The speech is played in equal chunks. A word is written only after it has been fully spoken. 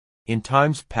In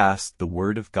times past the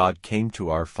word of God came to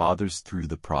our fathers through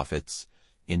the prophets,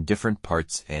 in different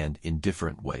parts and in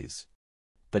different ways.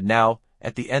 But now,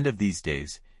 at the end of these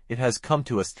days, it has come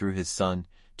to us through his Son,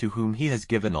 to whom he has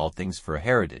given all things for a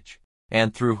heritage,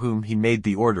 and through whom he made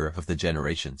the order of the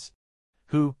generations.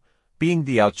 Who, being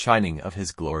the outshining of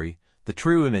his glory, the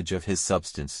true image of his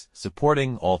substance,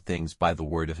 supporting all things by the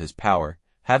word of his power,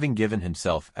 having given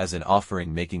himself as an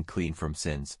offering making clean from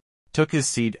sins, took his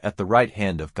seat at the right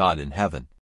hand of God in heaven.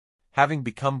 Having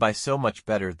become by so much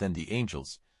better than the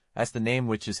angels, as the name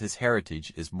which is his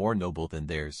heritage is more noble than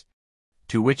theirs.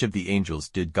 To which of the angels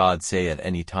did God say at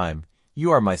any time,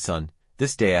 "You are my Son,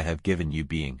 this day I have given you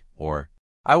being," or,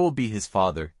 "I will be his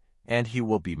Father, and he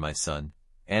will be my Son"?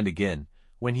 And again,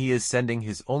 when he is sending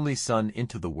his only Son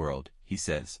into the world, he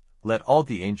says, "Let all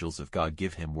the angels of God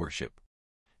give him worship."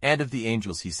 And of the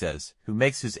angels he says, "Who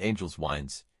makes his angels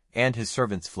winds, and his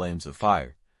servants flames of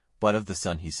fire." But of the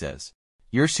Son he says,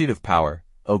 "Your seat of power,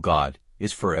 O God,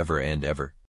 is forever and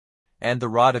ever. And the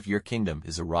rod of your kingdom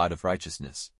is a rod of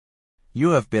righteousness.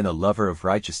 You have been a lover of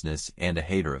righteousness and a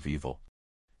hater of evil.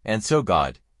 And so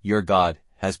God, your God,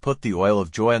 has put the oil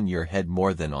of joy on your head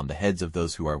more than on the heads of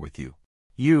those who are with you.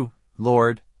 You,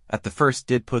 Lord, at the first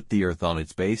did put the earth on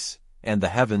its base, and the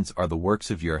heavens are the works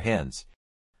of your hands.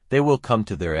 They will come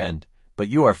to their end, but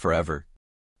you are forever.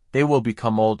 They will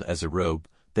become old as a robe,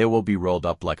 they will be rolled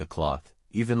up like a cloth,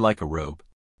 even like a robe,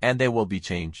 and they will be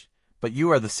changed, but you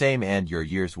are the same and your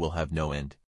years will have no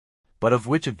end. But of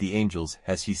which of the angels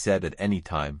has he said at any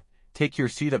time, "Take your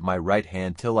seat at my right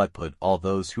hand till I put all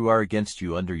those who are against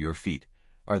you under your feet"?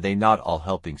 Are they not all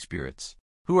helping spirits,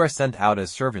 who are sent out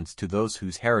as servants to those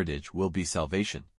whose heritage will be salvation?